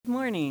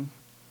morning.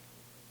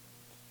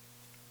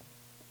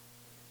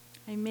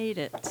 I made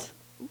it.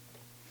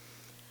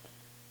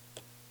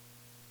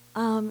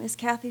 As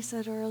Kathy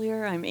said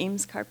earlier, I'm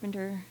Ames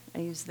Carpenter.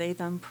 I use they,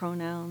 them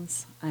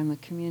pronouns. I'm a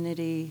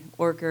community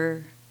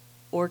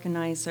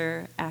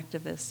organizer,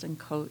 activist, and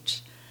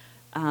coach.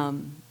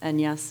 And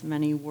yes,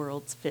 many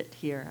worlds fit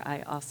here.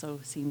 I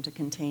also seem to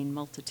contain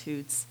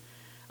multitudes,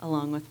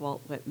 along with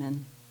Walt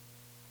Whitman.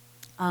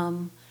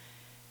 And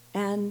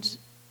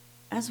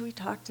as we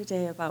talk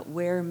today about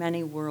where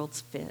many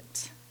worlds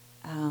fit,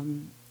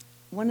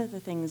 one of the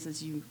things,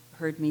 as you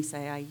heard me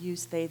say, I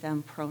use they,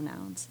 them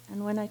pronouns.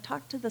 And when I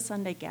talked to the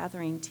Sunday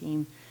gathering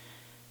team,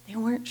 they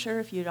weren't sure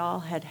if you'd all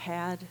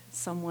had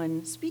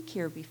someone speak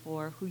here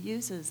before who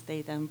uses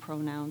they, them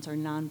pronouns or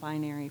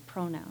non-binary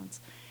pronouns.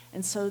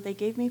 And so they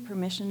gave me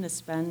permission to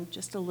spend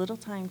just a little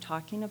time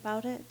talking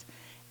about it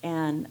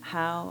and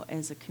how,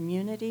 as a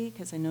community,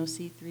 because I know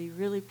C3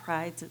 really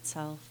prides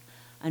itself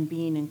on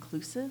being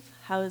inclusive,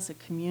 how as a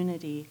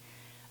community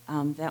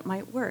that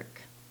might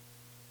work.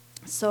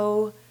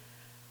 So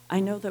I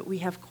know that we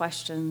have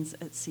questions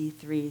at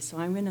C3, so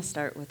I'm going to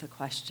start with a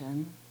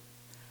question.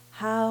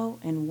 How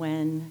and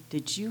when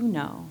did you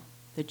know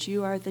that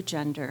you are the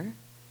gender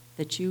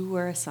that you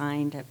were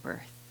assigned at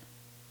birth?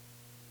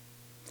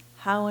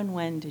 How and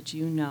when did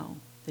you know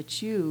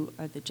that you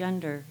are the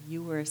gender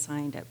you were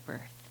assigned at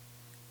birth?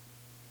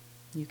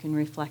 You can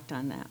reflect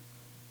on that.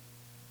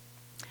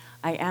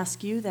 I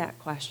ask you that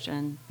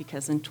question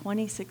because in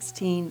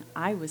 2016,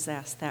 I was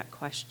asked that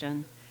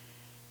question,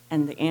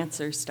 and the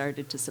answer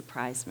started to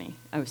surprise me.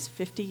 I was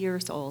 50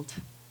 years old.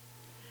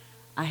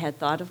 I had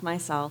thought of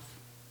myself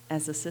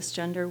as a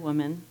cisgender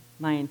woman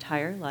my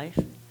entire life,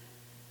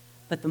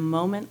 but the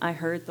moment I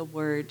heard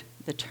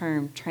the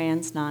term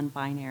trans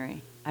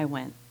non-binary, I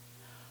went,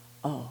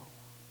 oh,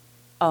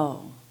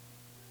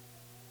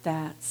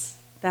 that's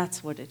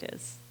what it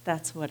is.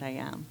 That's what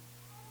I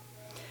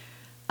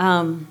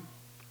am.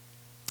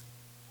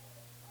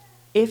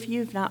 If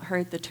you've not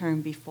heard the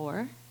term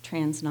before,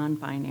 trans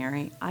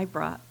non-binary, I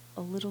brought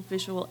a little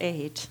visual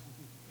aid.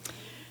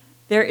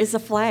 There is a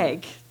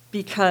flag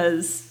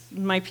because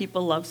my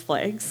people love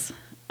flags.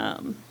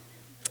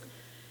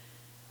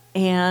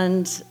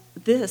 And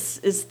this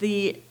is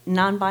the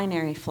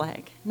non-binary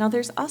flag. Now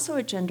there's also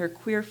a gender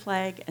queer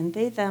flag, and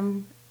they,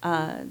 them,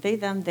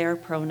 their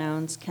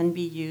pronouns can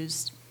be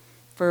used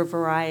for a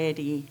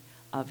variety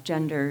of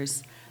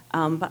genders.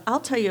 But I'll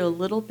tell you a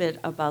little bit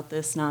about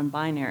this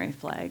non-binary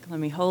flag. Let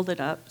me hold it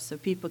up so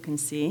people can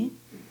see.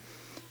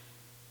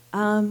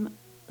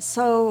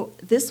 So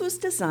this was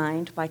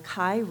designed by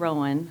Kai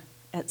Rowan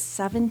at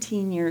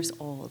 17 years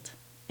old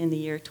in the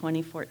year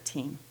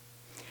 2014.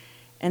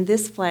 And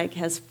this flag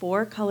has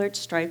 4 colored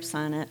stripes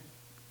on it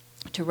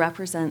to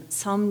represent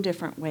some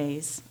different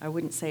ways. I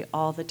wouldn't say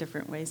all the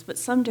different ways, but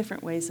some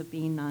different ways of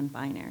being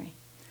non-binary.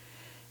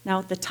 Now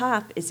at the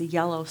top is a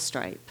yellow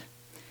stripe.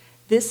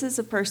 This is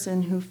a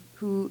person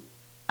who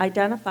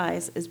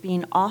identifies as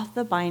being off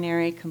the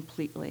binary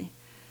completely.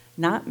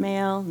 Not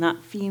male,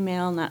 not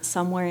female, not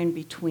somewhere in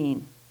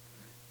between.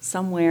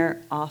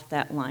 Somewhere off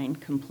that line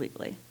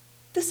completely.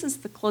 This is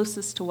the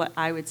closest to what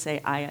I would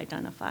say I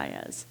identify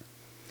as.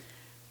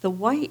 The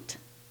white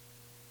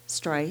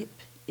stripe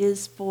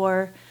is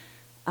for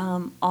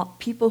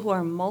people who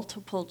are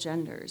multiple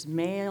genders,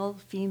 male,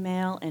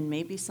 female, and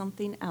maybe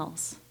something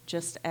else,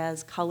 just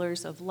as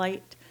colors of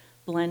light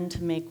blend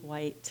to make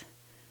white.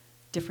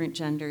 Different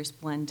genders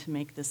blend to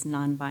make this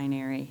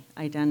non-binary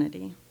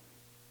identity.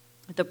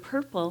 The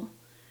purple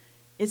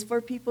is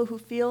for people who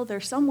feel they're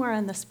somewhere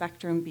on the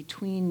spectrum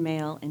between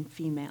male and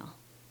female.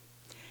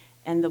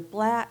 And the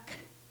black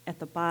at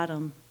the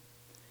bottom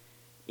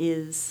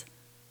is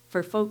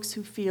for folks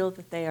who feel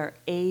that they are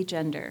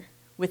agender,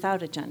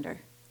 without a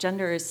gender.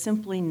 Gender is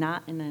simply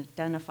not an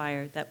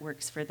identifier that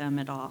works for them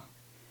at all.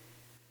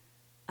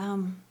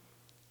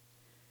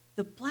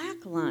 The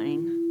black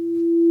line,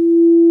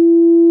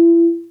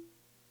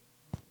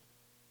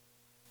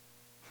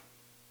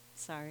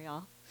 sorry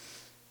all,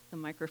 the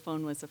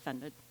microphone was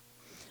offended.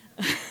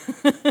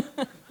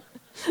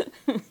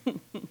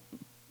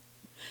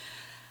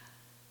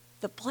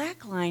 The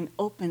black line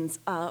opens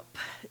up.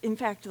 In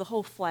fact, the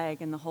whole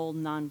flag and the whole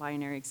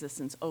non-binary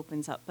existence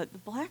opens up. But the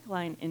black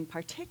line in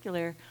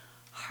particular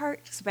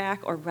harks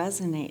back or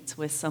resonates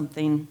with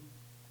something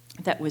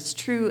that was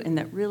true and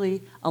that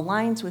really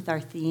aligns with our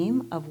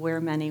theme of where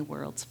many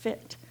worlds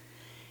fit.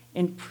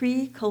 In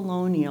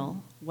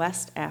pre-colonial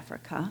West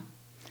Africa,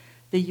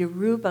 the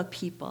Yoruba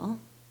people,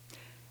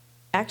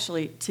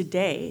 actually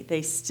today,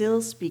 they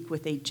still speak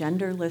with a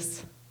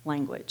genderless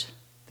language.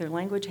 Their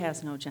language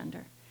has no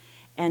gender.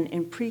 And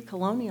in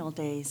pre-colonial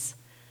days,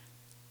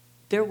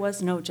 there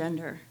was no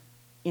gender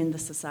in the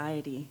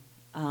society,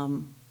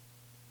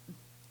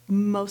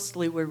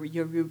 mostly where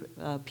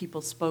Yoruba,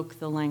 people spoke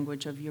the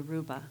language of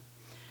Yoruba.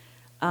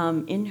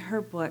 In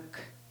her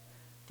book,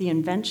 The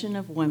Invention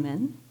of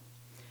Women,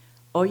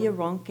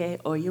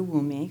 Oyeronke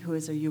Oyewumi, who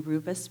is a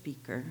Yoruba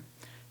speaker,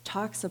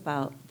 talks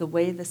about the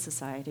way the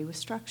society was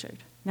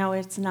structured. Now,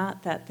 it's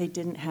not that they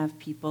didn't have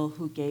people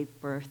who gave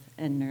birth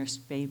and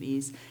nursed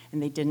babies,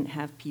 and they didn't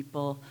have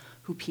people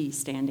who pee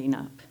standing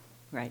up,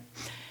 right?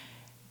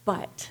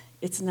 But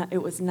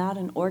it was not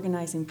an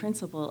organizing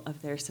principle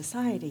of their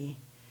society.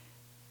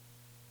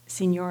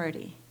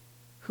 Seniority,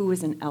 who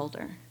was an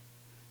elder?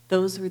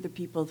 Those were the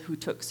people who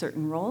took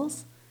certain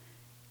roles,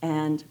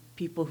 and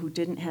people who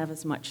didn't have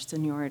as much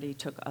seniority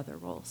took other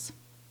roles.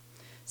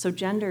 So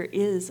gender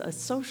is a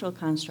social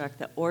construct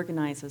that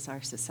organizes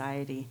our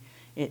society.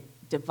 It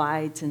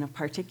divides in a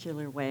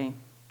particular way.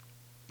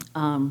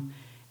 And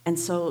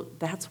so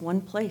that's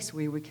one place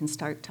where we can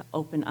start to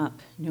open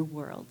up new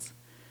worlds.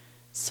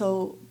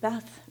 So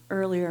Beth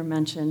earlier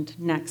mentioned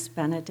Next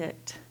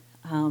Benedict.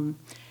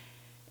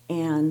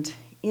 And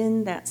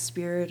in that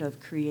spirit of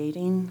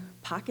creating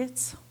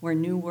pockets where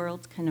new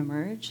worlds can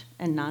emerge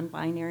and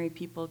non-binary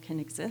people can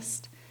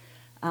exist,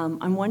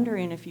 I'm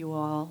wondering if you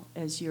all,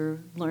 as you're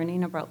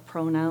learning about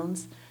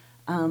pronouns,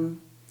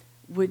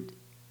 would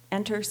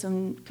enter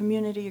some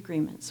community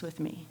agreements with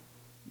me.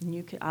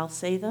 And I'll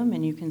say them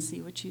and you can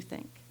see what you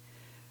think.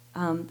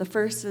 The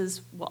first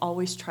is we'll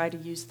always try to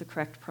use the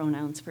correct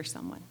pronouns for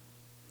someone.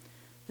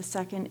 The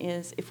second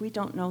is if we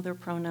don't know their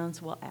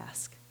pronouns, we'll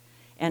ask.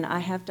 And I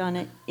have done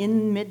it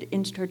in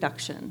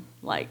mid-introduction,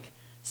 like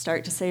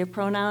start to say a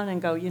pronoun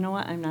and go, you know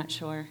what, I'm not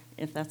sure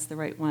if that's the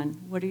right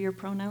one. What are your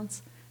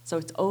pronouns? So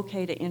it's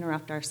okay to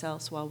interrupt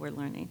ourselves while we're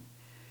learning.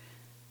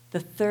 The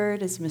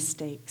third is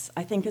mistakes.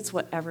 I think it's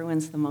what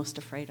everyone's the most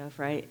afraid of,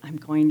 right? I'm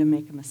going to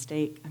make a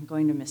mistake. I'm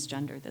going to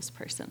misgender this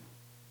person.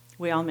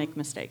 We all make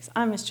mistakes.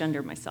 I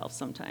misgender myself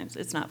sometimes.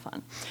 It's not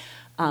fun.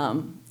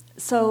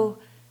 So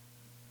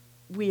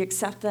we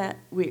accept that.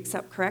 We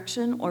accept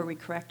correction, or we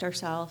correct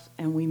ourselves,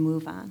 and we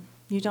move on.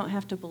 You don't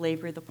have to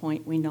belabor the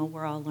point. We know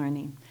we're all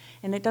learning.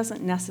 And it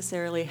doesn't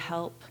necessarily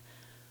help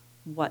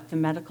what the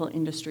medical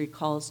industry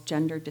calls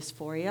gender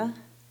dysphoria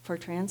for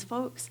trans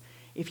folks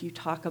if you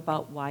talk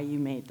about why you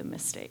made the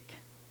mistake.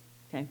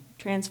 Okay?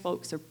 Trans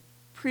folks are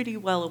pretty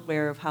well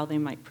aware of how they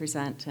might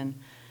present and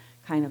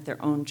kind of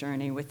their own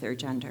journey with their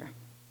gender.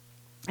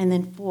 And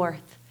then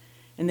fourth,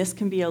 and this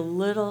can be a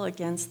little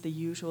against the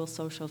usual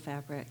social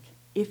fabric,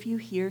 if you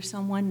hear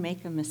someone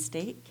make a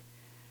mistake,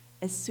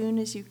 as soon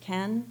as you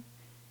can,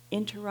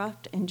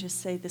 interrupt and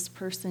just say this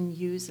person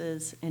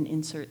uses and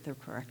insert their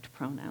correct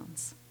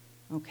pronouns,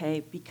 okay?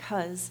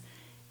 Because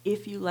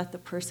if you let the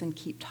person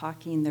keep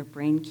talking, their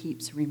brain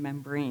keeps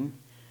remembering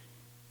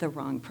the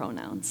wrong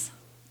pronouns,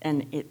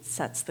 and it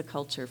sets the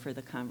culture for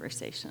the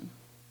conversation.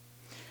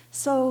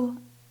 So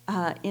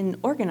in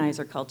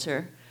organizer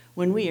culture,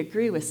 when we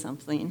agree with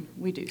something,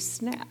 we do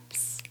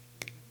snaps.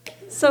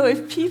 So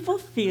if people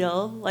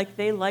feel like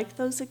they like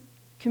those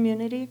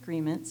community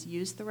agreements,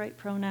 use the right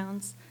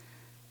pronouns,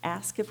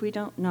 ask if we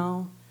don't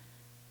know,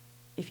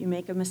 if you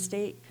make a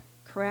mistake,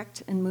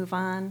 correct and move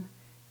on,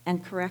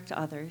 and correct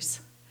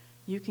others,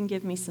 you can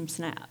give me some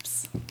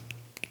snaps.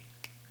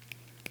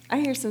 I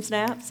hear some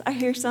snaps, I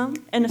hear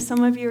some, and if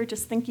some of you are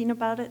just thinking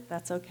about it,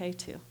 that's okay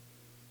too.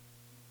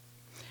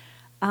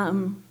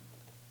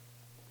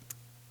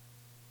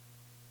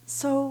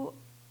 So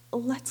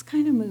let's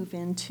kind of move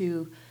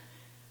into,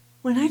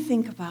 when I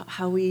think about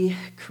how we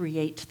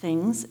create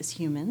things as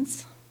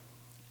humans,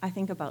 I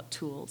think about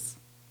tools,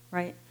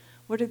 right?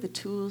 What are the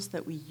tools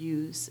that we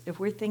use? If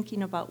we're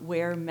thinking about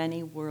where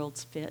many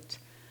worlds fit,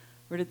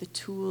 what are the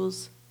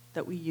tools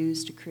that we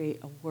use to create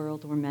a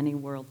world where many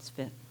worlds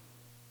fit?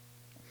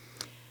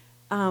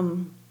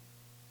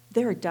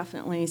 There are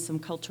definitely some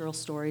cultural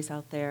stories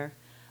out there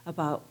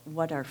about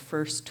what our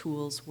first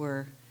tools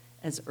were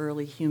as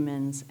early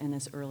humans and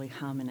as early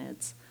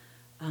hominids.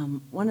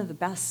 One of the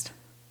best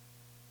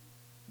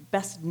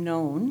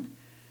known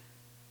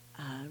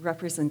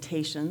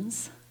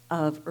representations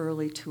of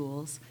early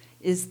tools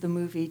is the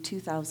movie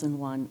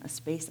 2001, A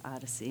Space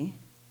Odyssey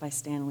by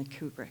Stanley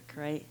Kubrick,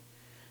 right?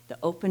 The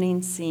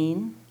opening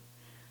scene,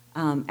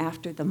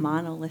 after the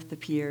monolith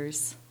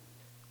appears,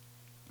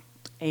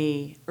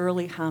 a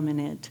early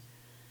hominid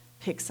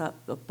picks up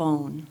a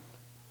bone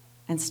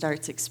and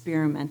starts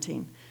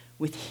experimenting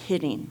with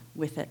hitting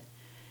with it,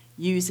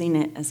 using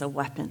it as a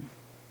weapon,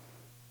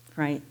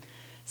 right?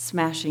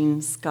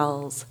 Smashing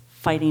skulls,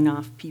 fighting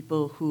off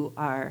people who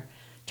are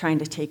trying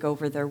to take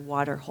over their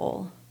water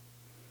hole.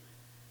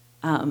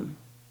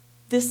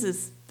 This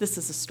is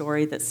a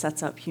story that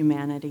sets up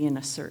humanity in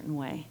a certain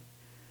way.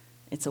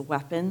 It's a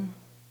weapon.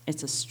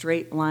 It's a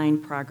straight line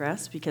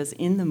progress because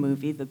in the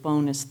movie, the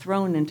bone is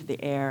thrown into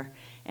the air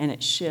and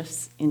it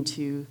shifts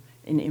into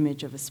an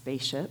image of a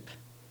spaceship.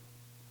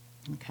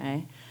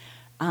 Okay?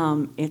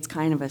 It's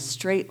kind of a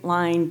straight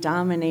line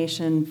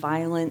domination,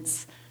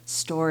 violence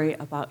story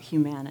about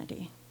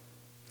humanity.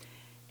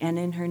 And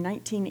in her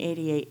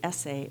 1988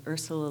 essay,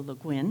 Ursula Le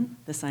Guin,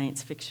 the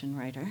science fiction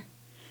writer,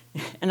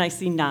 and I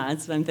see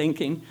nods, I'm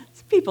thinking,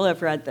 people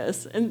have read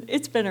this, and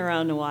it's been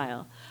around a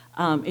while.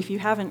 If you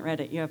haven't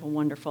read it, you have a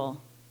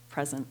wonderful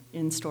present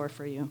in store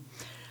for you.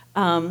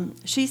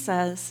 She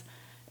says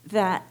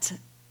that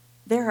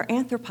there are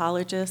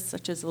anthropologists,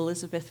 such as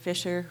Elizabeth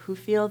Fisher, who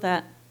feel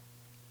that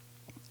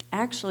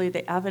Actually,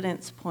 the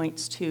evidence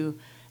points to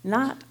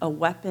not a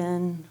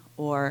weapon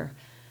or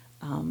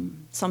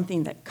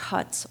something that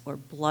cuts or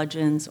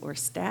bludgeons or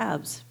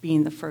stabs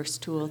being the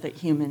first tool that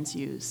humans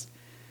used.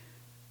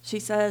 She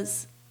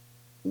says,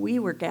 we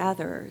were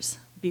gatherers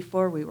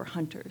before we were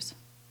hunters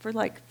for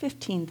like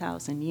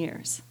 15,000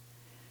 years.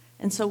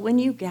 And so when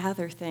you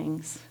gather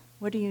things,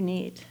 what do you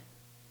need?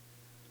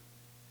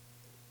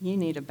 You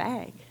need a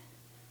bag.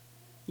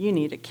 You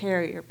need a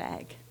carrier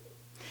bag.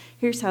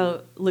 Here's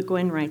how Le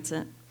Guin writes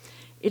it.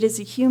 It is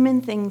a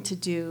human thing to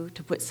do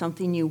to put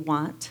something you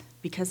want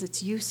because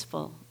it's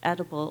useful,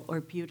 edible,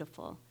 or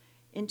beautiful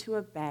into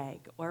a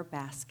bag or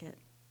basket,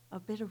 a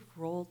bit of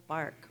rolled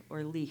bark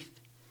or leaf,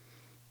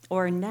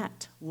 or a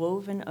net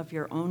woven of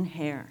your own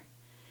hair,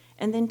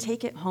 and then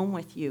take it home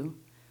with you,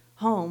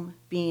 home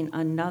being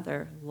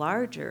another,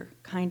 larger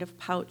kind of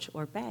pouch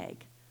or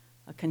bag,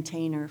 a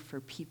container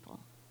for people.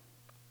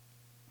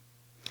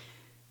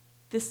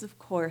 This, of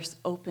course,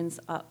 opens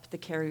up the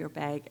carrier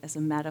bag as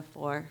a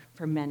metaphor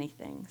for many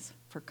things,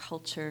 for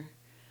culture,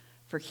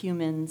 for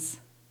humans,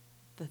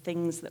 the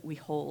things that we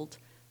hold,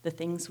 the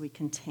things we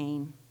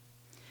contain.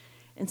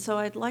 And so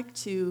I'd like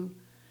to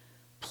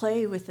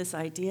play with this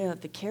idea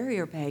of the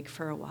carrier bag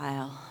for a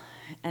while,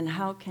 and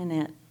how can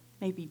it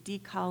maybe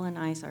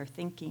decolonize our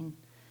thinking?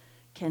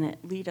 Can it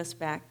lead us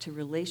back to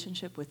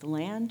relationship with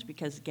land?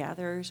 Because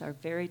gatherers are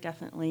very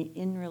definitely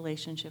in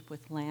relationship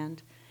with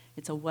land.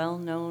 It's a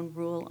well-known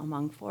rule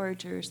among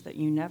foragers that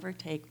you never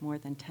take more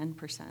than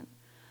 10%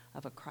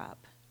 of a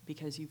crop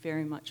because you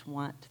very much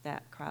want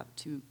that crop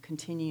to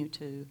continue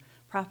to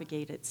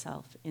propagate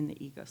itself in the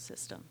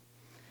ecosystem.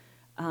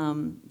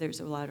 There's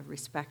a lot of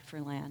respect for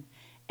land.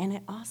 And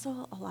it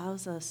also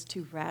allows us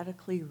to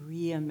radically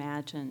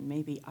reimagine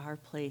maybe our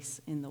place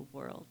in the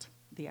world,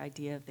 the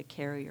idea of the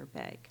carrier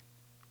bag.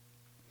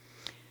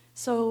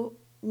 So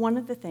one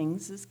of the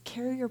things is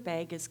carrier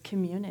bag is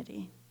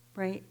community,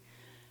 right?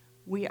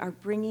 We are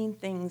bringing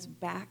things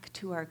back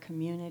to our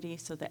community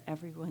so that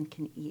everyone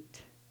can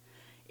eat.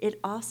 It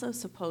also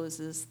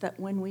supposes that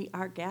when we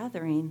are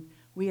gathering,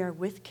 we are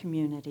with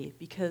community,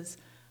 because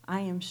I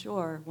am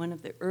sure one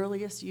of the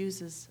earliest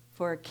uses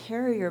for a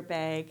carrier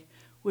bag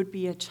would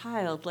be a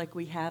child like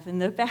we have in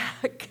the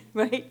back,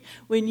 right?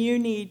 When you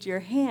need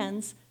your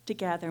hands to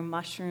gather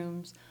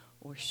mushrooms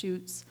or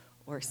shoots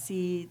or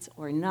seeds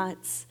or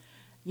nuts,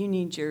 you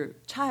need your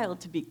child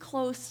to be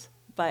close,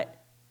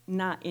 but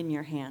not in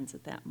your hands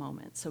at that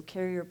moment. So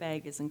carrier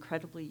bag is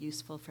incredibly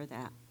useful for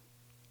that.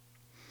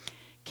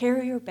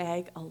 Carrier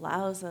bag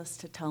allows us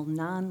to tell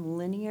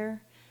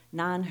non-linear,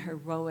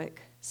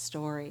 non-heroic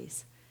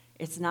stories.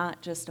 It's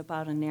not just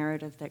about a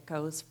narrative that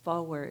goes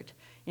forward.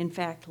 In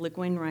fact, Le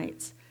Guin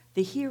writes,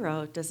 the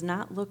hero does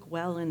not look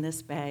well in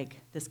this bag,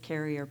 this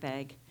carrier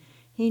bag.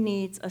 He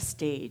needs a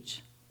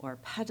stage or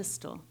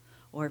pedestal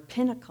or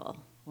pinnacle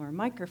or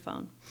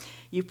microphone.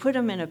 You put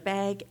him in a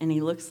bag and he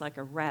looks like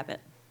a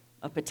rabbit.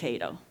 A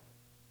potato.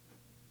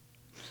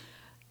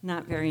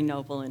 Not very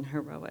noble and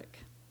heroic.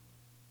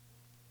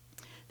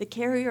 The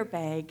carrier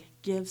bag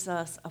gives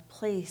us a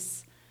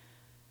place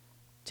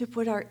to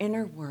put our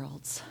inner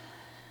worlds.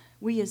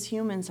 We as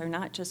humans are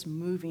not just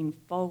moving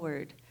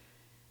forward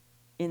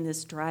in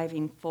this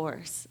driving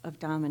force of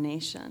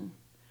domination.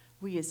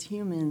 We as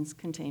humans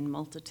contain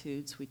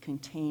multitudes, we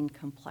contain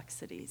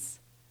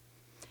complexities.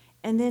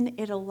 And then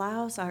it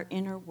allows our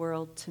inner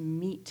world to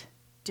meet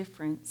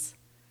difference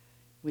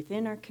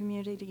within our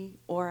community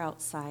or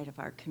outside of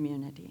our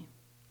community.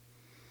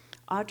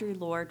 Audre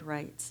Lorde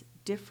writes,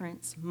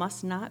 difference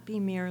must not be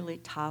merely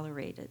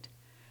tolerated,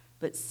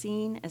 but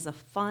seen as a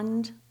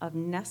fund of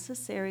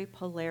necessary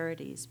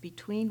polarities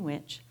between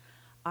which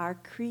our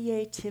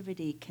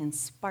creativity can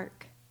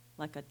spark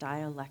like a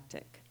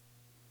dialectic.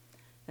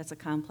 That's a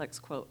complex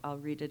quote. I'll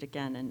read it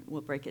again and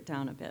we'll break it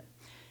down a bit.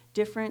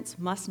 Difference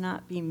must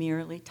not be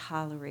merely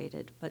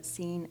tolerated, but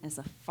seen as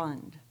a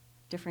fund.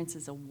 Difference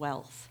is a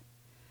wealth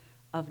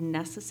of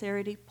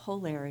necessary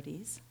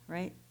polarities,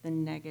 right? The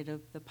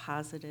negative, the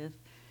positive,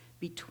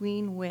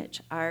 between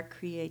which our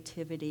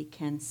creativity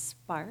can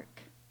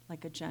spark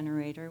like a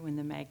generator when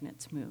the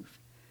magnets move,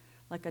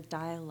 like a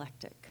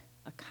dialectic,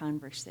 a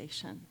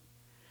conversation.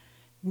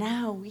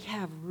 Now we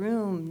have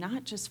room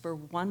not just for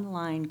one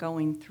line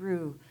going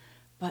through,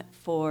 but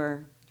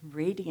for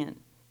radiant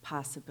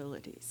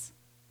possibilities.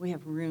 We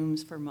have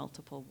rooms for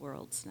multiple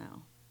worlds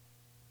now.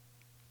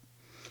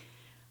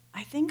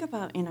 I think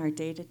about in our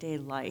day-to-day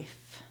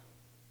life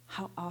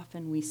how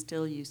often we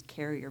still use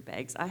carrier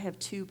bags. I have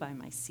two by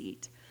my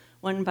seat,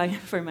 one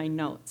for my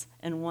notes,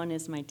 and one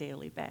is my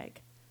daily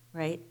bag,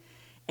 right?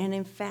 And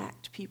in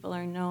fact, people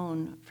are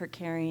known for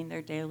carrying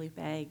their daily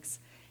bags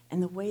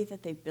and the way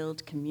that they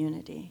build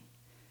community.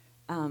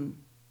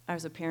 I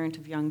was a parent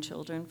of young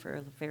children for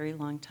a very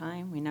long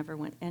time. We never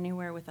went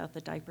anywhere without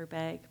the diaper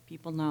bag.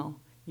 People know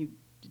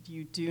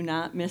you do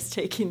not miss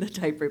taking the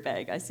diaper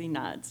bag. I see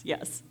nods.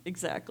 Yes,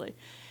 exactly.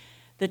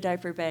 The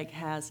diaper bag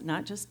has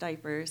not just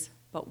diapers,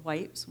 but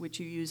wipes, which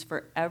you use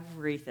for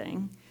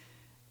everything.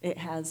 It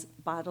has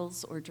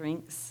bottles or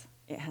drinks.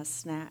 It has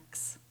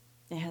snacks.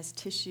 It has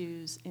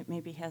tissues, it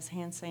maybe has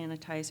hand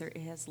sanitizer,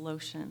 it has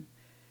lotion.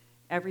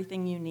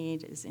 Everything you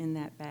need is in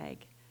that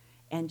bag,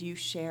 and you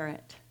share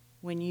it.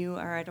 When you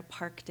are at a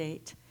park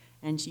date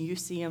and you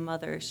see a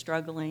mother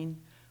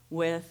struggling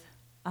with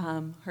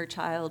her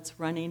child's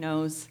runny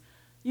nose,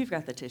 you've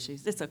got the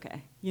tissues. It's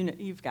okay.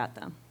 You've got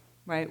them,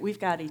 right? We've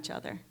got each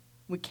other.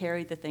 We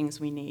carry the things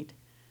we need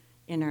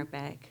in our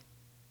bag.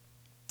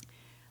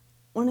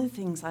 One of the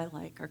things I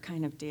like are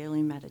kind of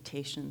daily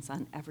meditations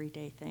on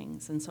everyday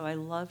things, and so I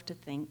love to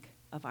think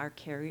of our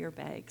carrier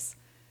bags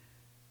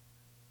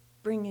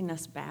bringing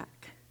us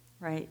back,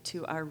 right,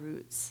 to our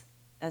roots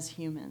as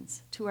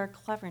humans, to our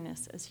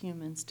cleverness as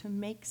humans, to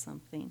make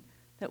something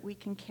that we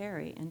can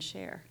carry and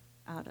share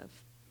out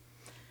of.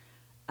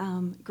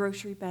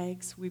 Grocery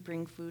bags, we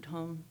bring food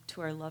home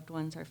to our loved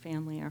ones, our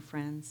family, our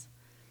friends.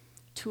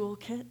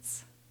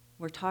 Toolkits,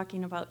 we're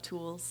talking about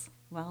tools.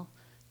 Well,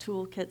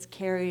 toolkits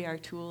carry our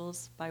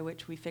tools by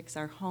which we fix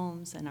our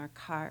homes and our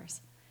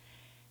cars.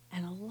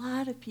 And a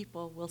lot of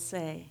people will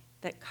say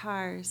that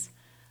cars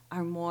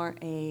are more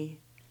a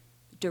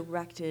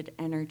directed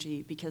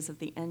energy because of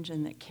the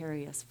engine that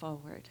carry us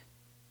forward.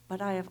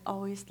 But I have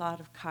always thought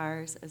of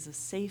cars as a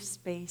safe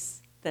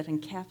space that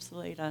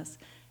encapsulate us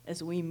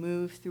as we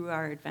move through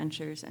our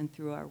adventures and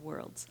through our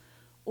worlds.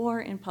 Or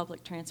in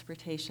public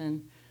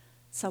transportation,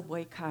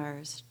 subway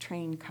cars,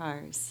 train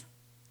cars,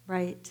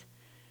 right?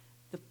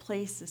 The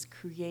place is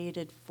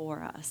created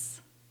for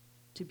us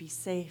to be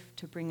safe,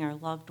 to bring our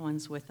loved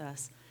ones with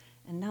us.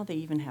 And now they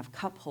even have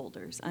cup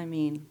holders. I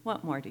mean,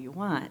 what more do you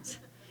want?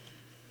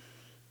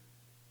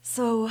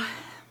 So,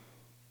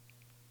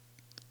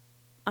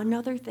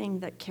 another thing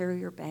that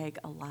carrier bag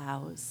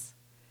allows,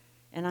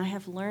 and I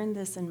have learned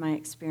this in my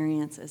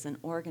experience as an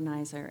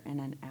organizer and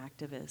an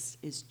activist,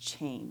 is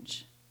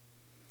change.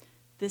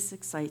 This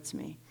excites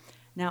me.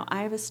 Now,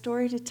 I have a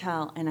story to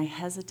tell, and I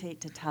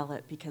hesitate to tell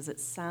it because it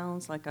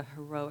sounds like a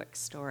heroic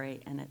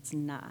story, and it's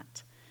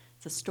not.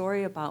 It's a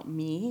story about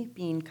me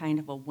being kind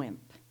of a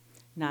wimp,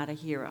 not a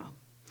hero.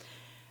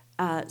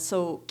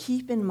 So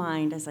keep in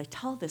mind as I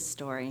tell this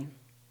story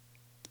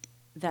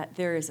that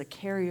there is a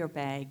carrier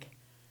bag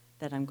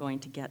that I'm going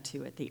to get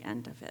to at the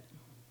end of it.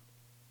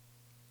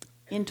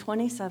 In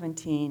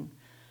 2017,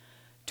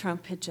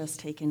 Trump had just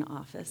taken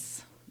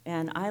office,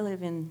 and I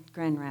live in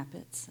Grand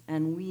Rapids,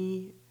 and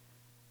we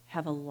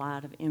have a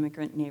lot of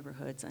immigrant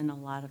neighborhoods and a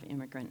lot of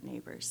immigrant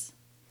neighbors.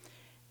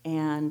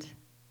 And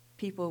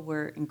people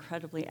were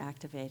incredibly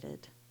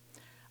activated.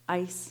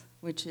 ICE,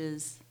 which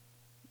is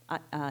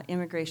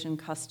Immigration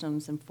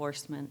Customs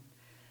Enforcement,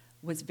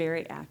 was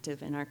very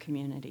active in our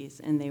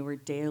communities, and they were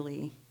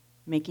daily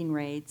making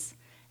raids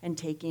and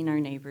taking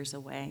our neighbors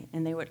away.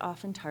 And they would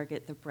often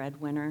target the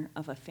breadwinner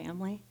of a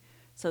family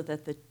so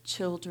that the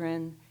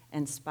children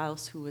and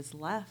spouse who was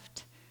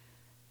left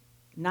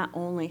not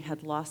only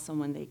had lost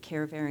someone they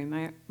care very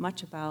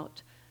much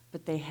about,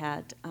 but they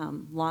had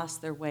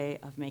lost their way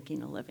of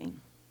making a living.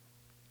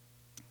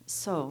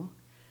 So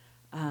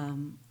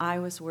I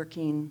was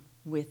working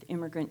with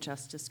immigrant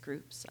justice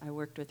groups. I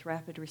worked with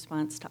Rapid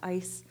Response to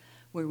ICE,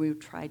 where we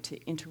tried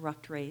to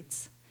interrupt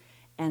raids,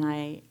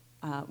 and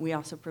we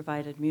also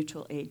provided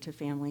mutual aid to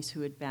families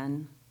who had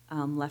been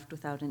left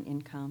without an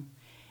income.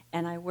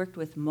 And I worked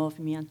with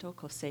Movimiento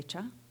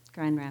Cosecha,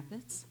 Grand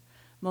Rapids.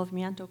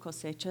 Movimiento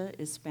Cosecha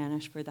is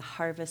Spanish for the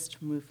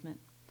harvest movement.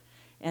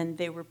 And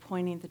they were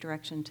pointing the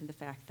direction to the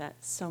fact that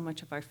so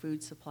much of our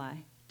food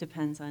supply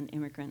depends on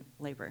immigrant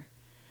labor,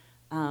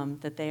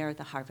 that they are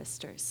the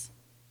harvesters.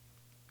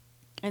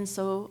 And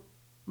so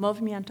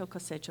Movimiento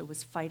Cosecha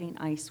was fighting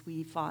ICE.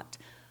 We fought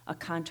a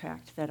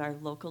contract that our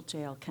local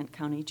jail, Kent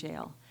County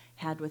Jail,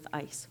 had with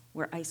ICE,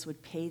 where ICE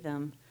would pay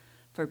them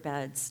for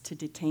beds to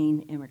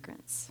detain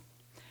immigrants.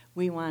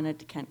 We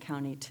wanted Kent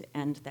County to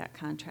end that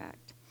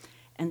contract.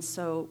 And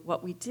so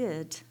what we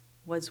did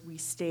was we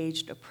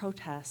staged a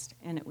protest,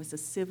 and it was a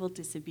civil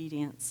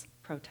disobedience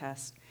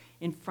protest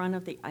in front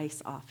of the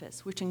ICE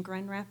office, which in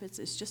Grand Rapids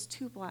is just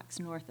 2 blocks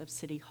north of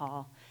City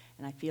Hall,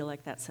 and I feel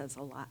like that says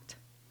a lot.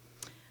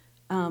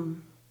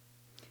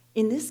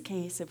 In this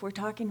case, if we're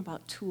talking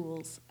about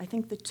tools, I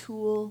think the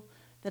tool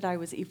that I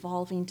was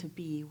evolving to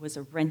be was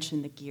a wrench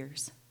in the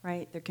gears,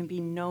 right? There can be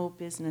no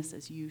business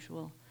as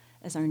usual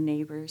as our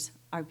neighbors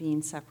are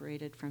being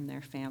separated from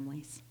their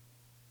families.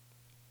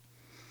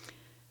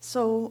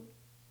 So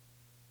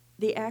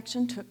the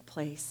action took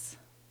place,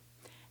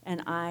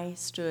 and I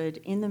stood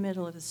in the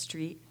middle of the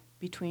street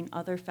between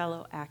other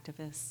fellow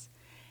activists,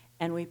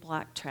 and we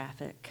blocked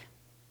traffic.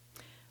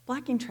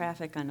 Blocking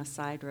traffic on a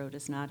side road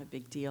is not a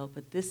big deal,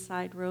 but this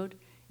side road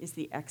is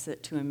the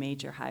exit to a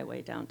major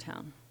highway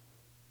downtown.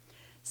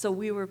 So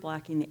we were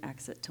blocking the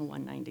exit to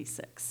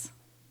 196.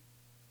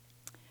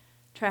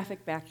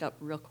 Traffic backed up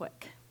real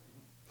quick.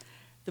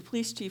 The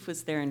police chief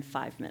was there in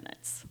 5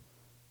 minutes.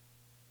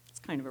 It's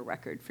kind of a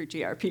record for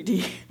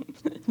GRPD,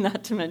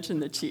 not to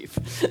mention the chief.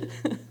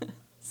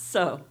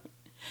 So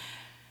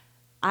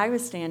I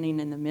was standing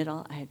in the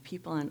middle. I had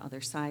people on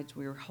other sides.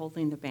 We were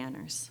holding the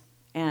banners.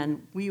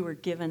 And we were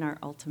given our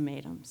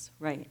ultimatums,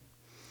 right?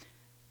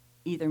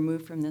 either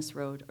move from this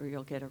road or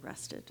you'll get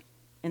arrested.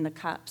 And the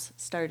cops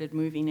started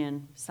moving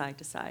in side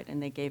to side,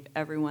 and they gave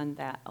everyone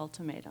that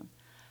ultimatum.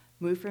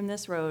 Move from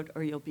this road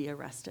or you'll be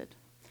arrested.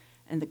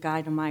 And the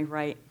guy to my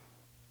right,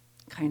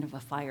 kind of a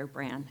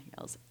firebrand,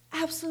 yells,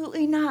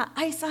 "Absolutely not,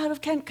 ICE out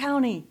of Kent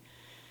County."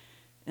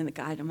 And the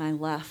guy to my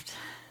left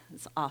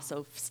is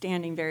also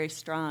standing very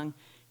strong.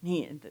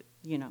 And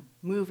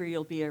move or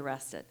you'll be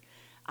arrested.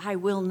 "I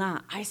will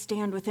not, I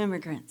stand with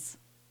immigrants."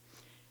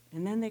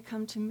 And then they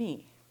come to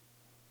me.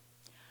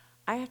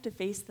 I have to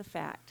face the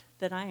fact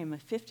that I am a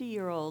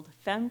 50-year-old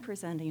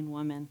femme-presenting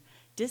woman,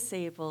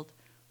 disabled,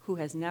 who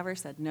has never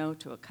said no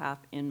to a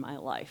cop in my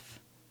life.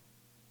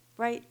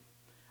 Right?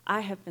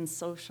 I have been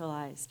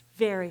socialized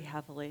very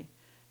heavily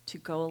to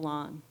go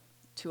along,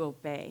 to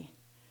obey.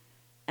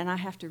 And I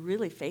have to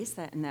really face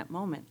that in that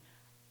moment.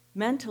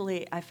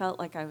 Mentally, I felt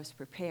like I was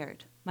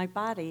prepared. My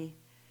body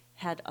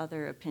had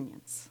other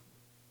opinions.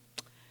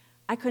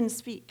 I couldn't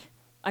speak.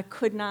 I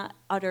could not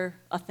utter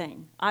a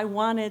thing. I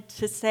wanted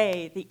to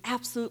say the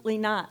absolutely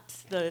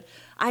not, the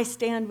I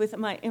stand with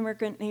my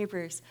immigrant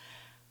neighbors.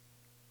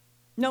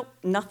 Nope,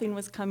 nothing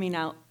was coming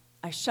out.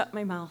 I shut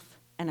my mouth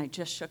and I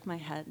just shook my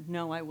head.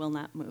 No, I will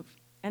not move.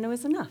 And it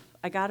was enough.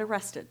 I got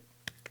arrested.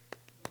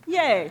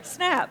 Yay,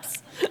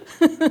 snaps.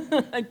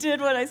 I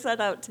did what I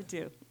set out to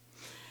do.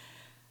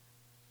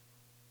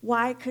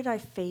 Why could I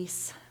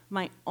face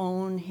my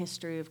own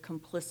history of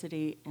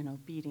complicity and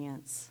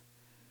obedience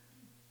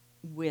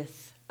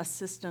with a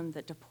system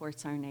that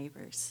deports our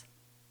neighbors?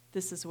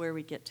 This is where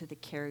we get to the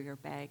carrier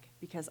bag,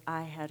 because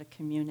I had a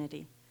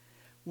community.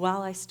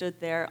 While I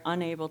stood there,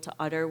 unable to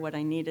utter what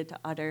I needed to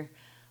utter,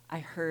 I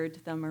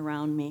heard them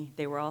around me.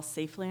 They were all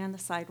safely on the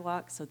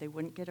sidewalk, so they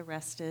wouldn't get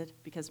arrested,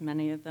 because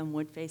many of them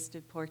would face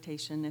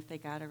deportation if they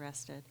got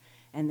arrested.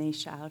 And they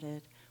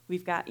shouted,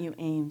 "We've got you,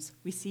 Ames.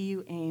 We see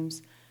you,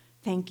 Ames.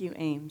 Thank you,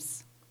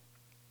 Ames."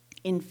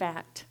 In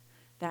fact,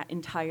 that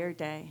entire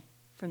day,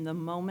 from the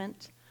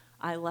moment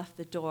I left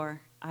the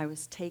door, I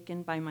was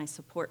taken by my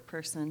support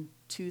person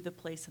to the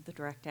place of the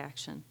direct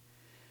action.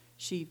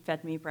 She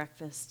fed me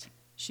breakfast.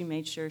 She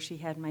made sure she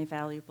had my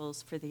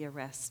valuables for the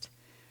arrest.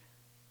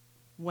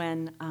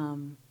 When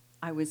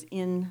I was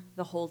in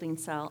the holding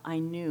cell, I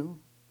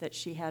knew that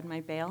she had my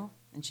bail,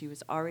 and she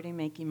was already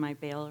making my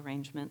bail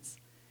arrangements.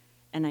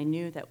 And I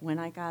knew that when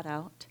I got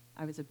out,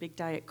 I was a big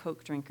Diet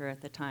Coke drinker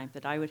at the time,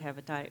 that I would have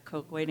a Diet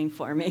Coke waiting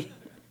for me.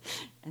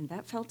 And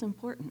that felt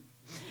important.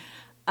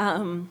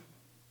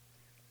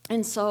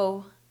 And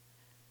so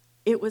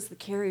it was the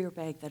carrier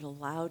bag that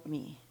allowed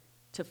me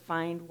to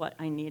find what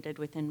I needed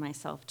within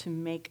myself, to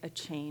make a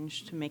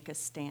change, to make a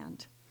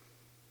stand.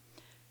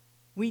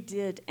 We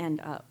did end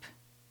up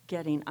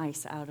getting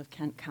ICE out of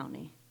Kent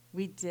County.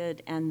 We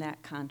did end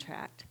that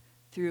contract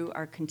through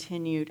our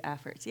continued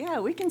efforts. Yeah,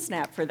 we can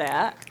snap for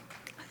that.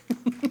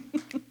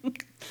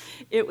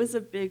 It was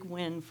a big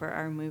win for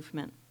our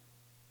movement.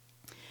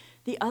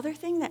 The other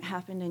thing that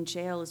happened in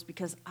jail is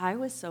because I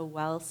was so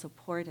well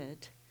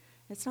supported,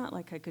 it's not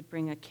like I could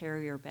bring a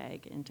carrier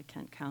bag into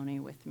Kent County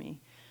with me,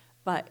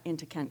 but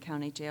into Kent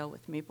County Jail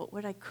with me. But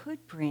what I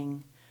could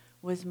bring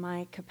was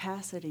my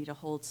capacity to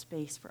hold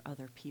space for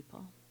other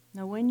people.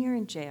 Now, when you're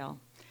in jail,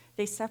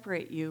 they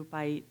separate you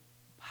by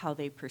how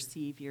they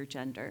perceive your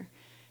gender.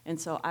 And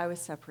so I was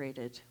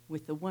separated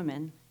with the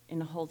women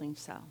in a holding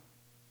cell.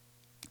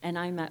 And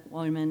I met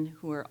women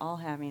who were all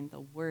having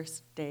the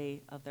worst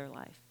day of their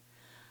life.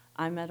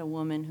 I met a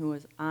woman who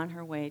was on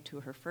her way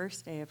to her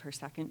first day of her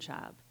second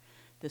job.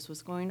 This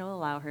was going to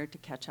allow her to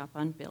catch up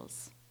on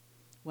bills.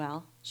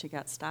 Well, she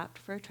got stopped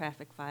for a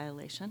traffic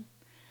violation.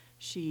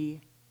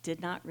 She did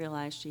not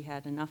realize she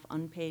had enough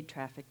unpaid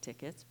traffic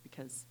tickets,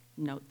 because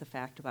note the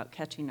fact about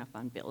catching up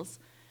on bills,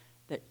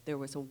 that there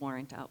was a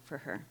warrant out for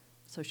her.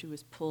 So she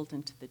was pulled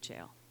into the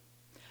jail.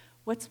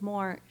 What's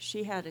more,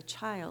 she had a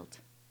child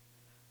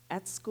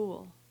at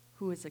school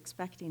who was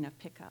expecting a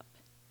pickup.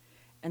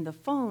 And the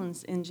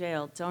phones in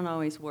jail don't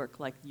always work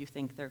like you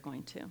think they're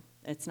going to.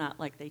 It's not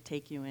like they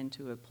take you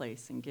into a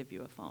place and give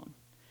you a phone.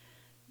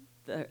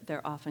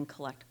 They're often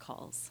collect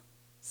calls.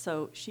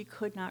 So she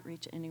could not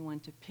reach anyone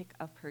to pick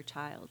up her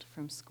child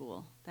from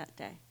school that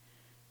day.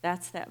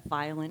 That's that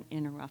violent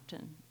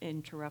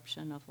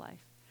interruption of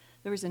life.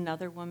 There was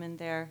another woman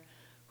there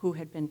who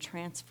had been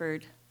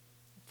transferred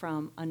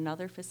from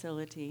another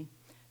facility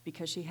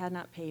because she had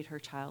not paid her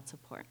child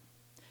support.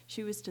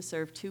 She was to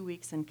serve 2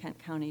 weeks in Kent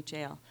County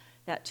Jail.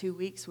 That 2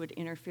 weeks would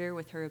interfere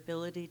with her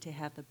ability to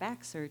have the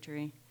back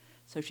surgery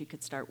so she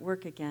could start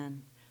work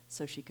again,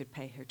 so she could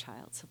pay her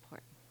child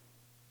support.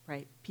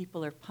 Right?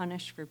 People are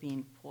punished for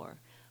being poor.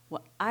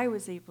 What I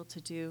was able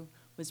to do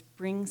was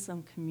bring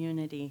some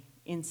community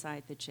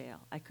inside the jail.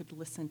 I could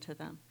listen to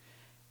them.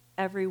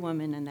 Every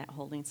woman in that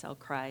holding cell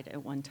cried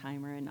at one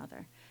time or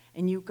another.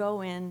 And you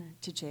go in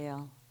to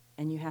jail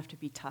and you have to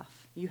be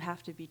tough. You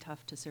have to be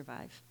tough to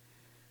survive.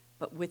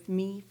 But with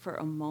me, for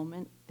a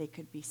moment, they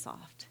could be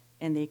soft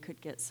and they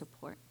could get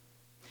support.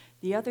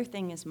 The other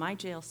thing is my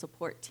jail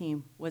support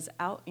team was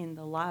out in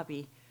the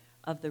lobby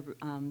of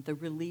the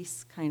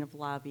release kind of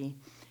lobby,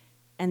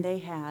 And they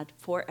had,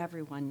 for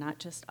everyone, not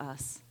just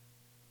us,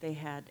 they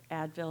had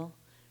Advil,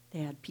 they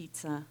had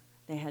pizza,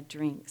 they had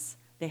drinks,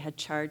 they had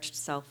charged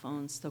cell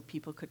phones so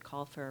people could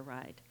call for a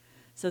ride.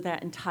 So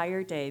that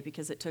entire day,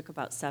 because it took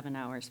about 7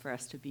 hours for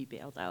us to be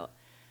bailed out,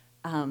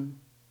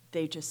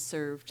 they just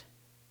served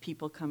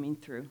people coming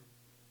through,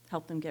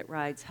 helped them get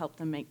rides, helped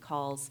them make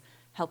calls,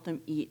 helped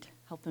them eat,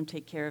 helped them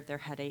take care of their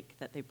headache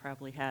that they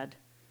probably had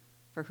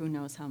for who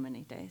knows how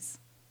many days.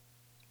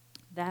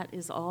 That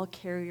is all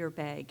carry your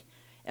bag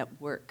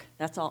at work.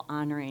 That's all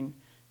honoring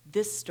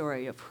this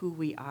story of who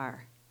we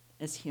are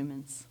as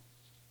humans.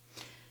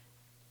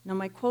 Now,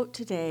 my quote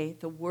today,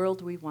 "The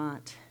world we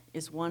want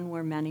is one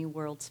where many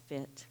worlds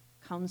fit,"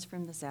 comes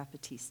from the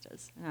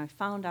Zapatistas. And I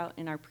found out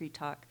in our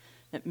pre-talk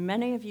that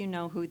many of you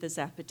know who the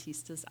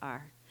Zapatistas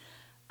are.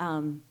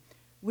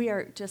 We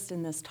are just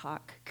in this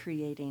talk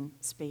creating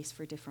space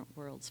for different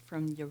worlds,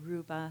 from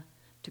Yoruba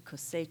to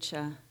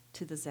Cosecha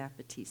to the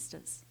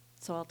Zapatistas.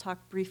 So I'll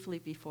talk briefly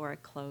before I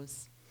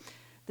close.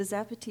 The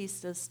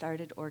Zapatistas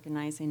started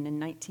organizing in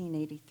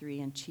 1983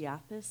 in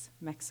Chiapas,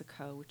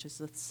 Mexico, which is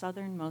the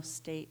southernmost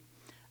state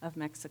of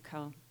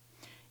Mexico.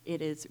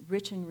 It is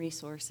rich in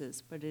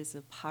resources, but it is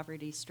a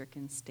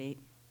poverty-stricken state.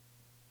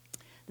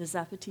 The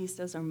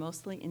Zapatistas are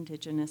mostly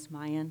indigenous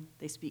Mayan.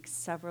 They speak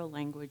several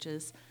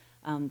languages.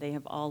 They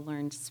have all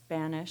learned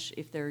Spanish.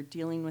 If they're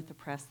dealing with the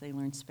press, they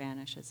learn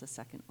Spanish as a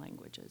second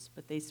language,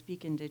 but they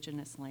speak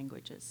indigenous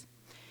languages.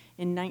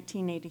 In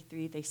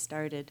 1983, they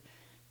started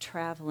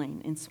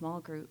traveling in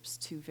small groups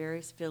to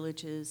various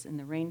villages in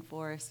the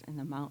rainforest and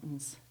the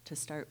mountains to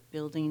start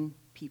building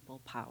people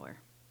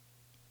power.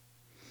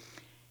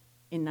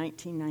 In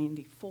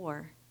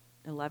 1994,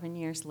 11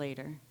 years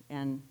later,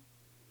 and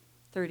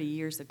 30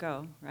 years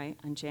ago, right,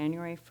 on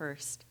January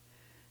 1st,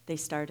 they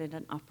started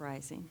an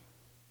uprising.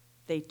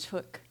 They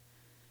took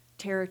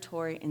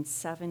territory in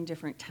 7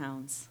 different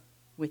towns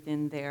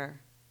within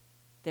their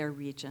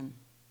region.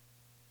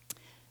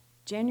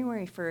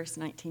 January 1st,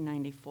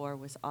 1994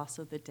 was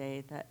also the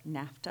day that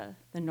NAFTA,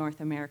 the North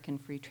American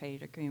Free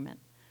Trade Agreement,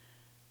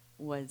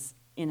 was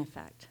in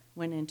effect,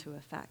 went into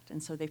effect.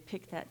 And so they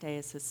picked that day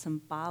as a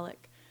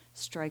symbolic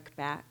strike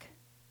back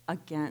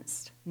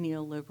against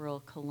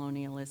neoliberal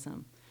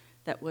colonialism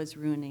that was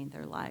ruining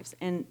their lives.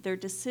 And their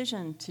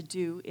decision to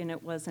do, and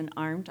it was an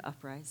armed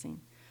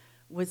uprising,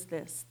 was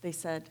this. They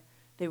said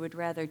they would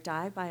rather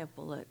die by a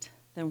bullet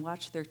than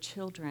watch their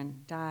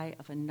children die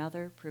of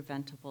another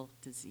preventable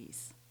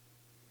disease.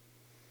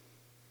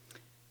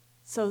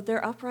 So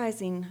their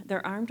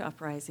armed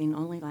uprising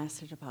only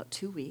lasted about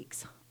 2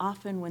 weeks.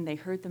 Often when they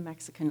heard the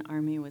Mexican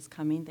army was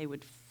coming, they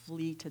would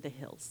flee to the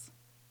hills.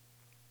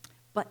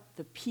 But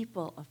the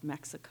people of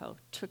Mexico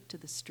took to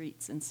the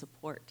streets in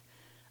support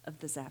of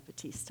the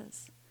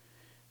Zapatistas.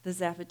 The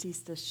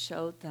Zapatistas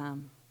showed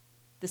them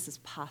this is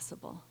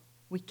possible.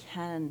 We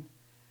can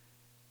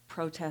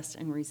protest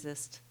and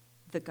resist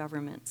the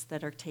governments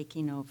that are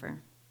taking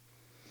over.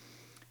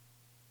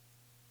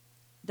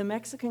 The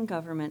Mexican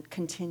government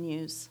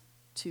continues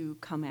to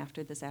come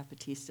after the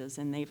Zapatistas,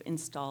 and they've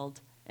installed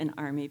an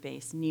army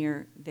base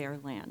near their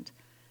land.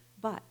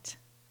 But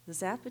the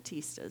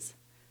Zapatistas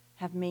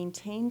have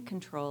maintained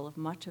control of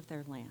much of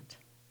their land.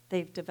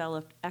 They've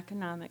developed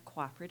economic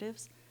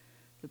cooperatives.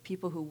 The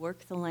people who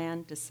work the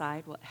land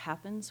decide what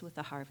happens with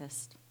the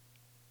harvest.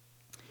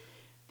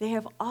 They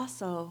have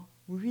also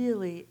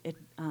really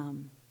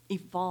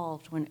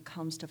evolved when it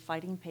comes to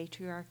fighting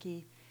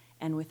patriarchy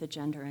and with a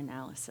gender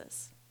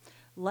analysis.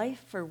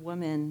 Life for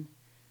women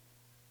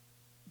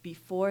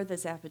before the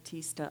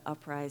Zapatista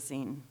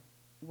uprising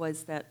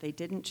was that they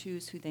didn't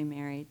choose who they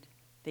married,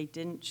 they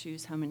didn't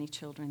choose how many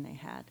children they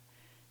had,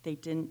 they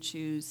didn't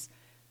choose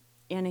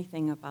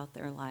anything about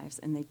their lives,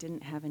 and they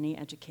didn't have any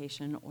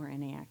education or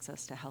any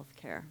access to health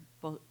care,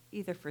 both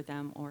either for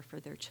them or for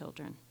their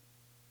children.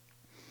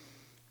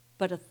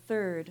 But a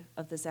third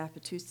of the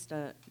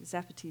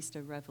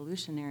Zapatista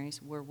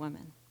revolutionaries were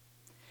women.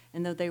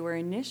 And though they were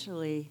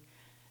initially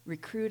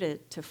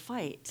recruited to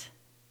fight,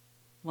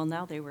 well,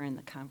 now they were in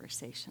the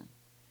conversation.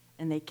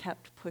 And they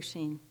kept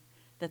pushing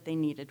that they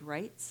needed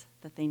rights,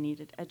 that they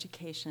needed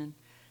education,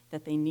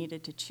 that they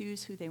needed to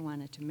choose who they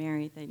wanted to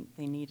marry,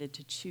 they needed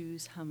to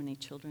choose how many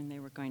children they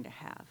were going to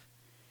have.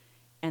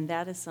 And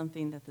that is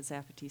something that the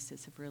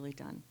Zapatistas have really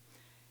done.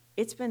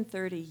 It's been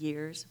 30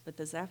 years, but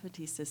the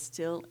Zapatistas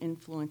still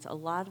influence a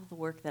lot of the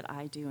work that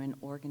I do in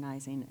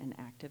organizing and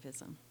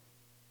activism.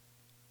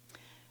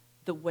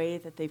 The way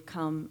that they've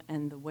come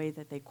and the way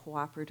that they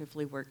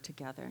cooperatively work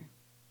together,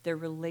 their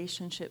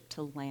relationship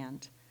to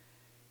land,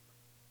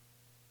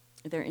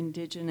 their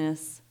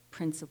indigenous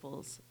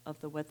principles of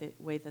the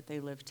way that they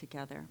live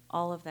together,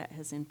 all of that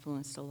has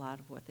influenced a lot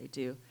of what they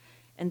do.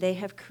 And they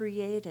have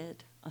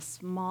created a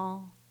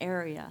small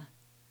area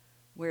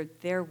where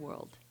their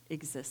world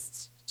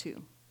exists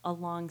too,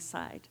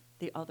 alongside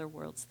the other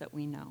worlds that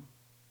we know.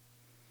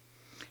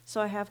 So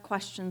I have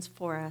questions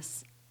for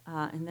us,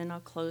 and then I'll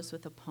close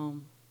with a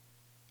poem.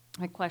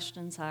 My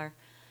questions are,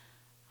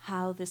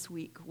 how this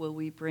week will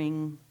we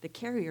bring the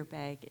carrier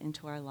bag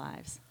into our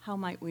lives? How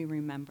might we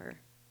remember,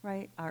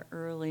 right, our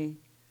early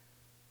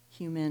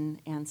human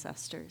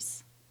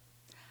ancestors?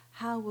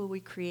 How will we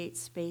create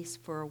space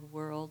for a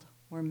world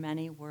where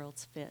many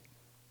worlds fit?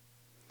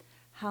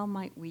 How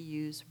might we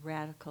use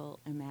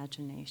radical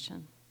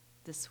imagination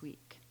this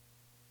week?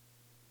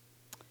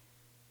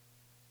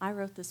 I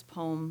wrote this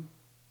poem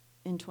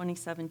in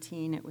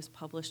 2017. It was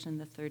published in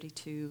the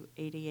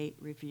 3288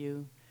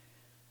 Review.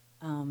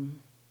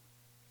 And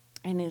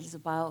it is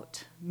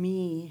about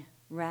me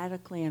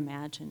radically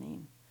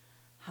imagining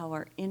how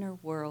our inner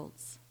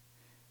worlds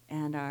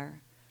and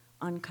our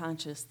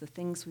unconscious, the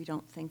things we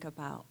don't think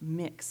about,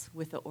 mix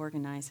with the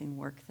organizing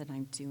work that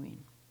I'm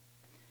doing.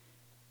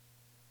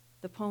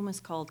 The poem is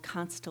called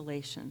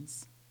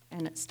Constellations,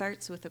 and it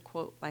starts with a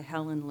quote by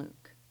Helen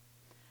Luke,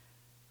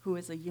 who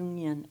is a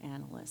Jungian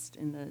analyst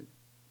in the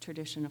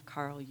tradition of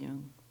Carl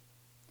Jung.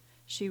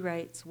 She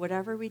writes,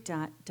 "Whatever we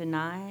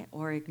deny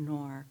or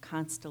ignore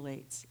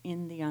constellates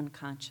in the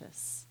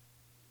unconscious.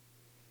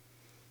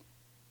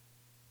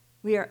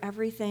 We are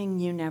everything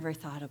you never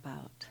thought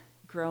about,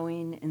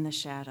 growing in the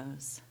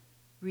shadows,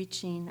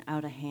 reaching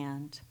out a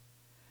hand.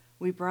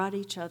 We brought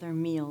each other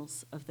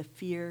meals of the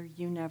fear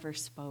you never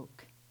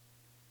spoke.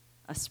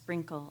 A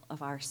sprinkle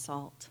of our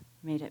salt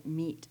made it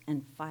meat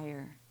and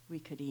fire we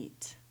could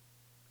eat.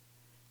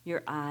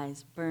 Your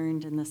eyes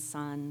burned in the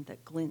sun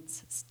that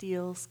glints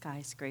steel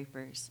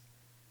skyscrapers,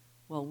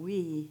 while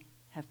we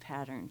have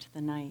patterned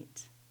the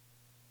night.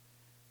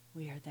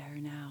 We are there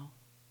now,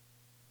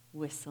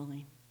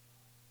 whistling."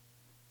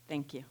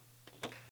 Thank you.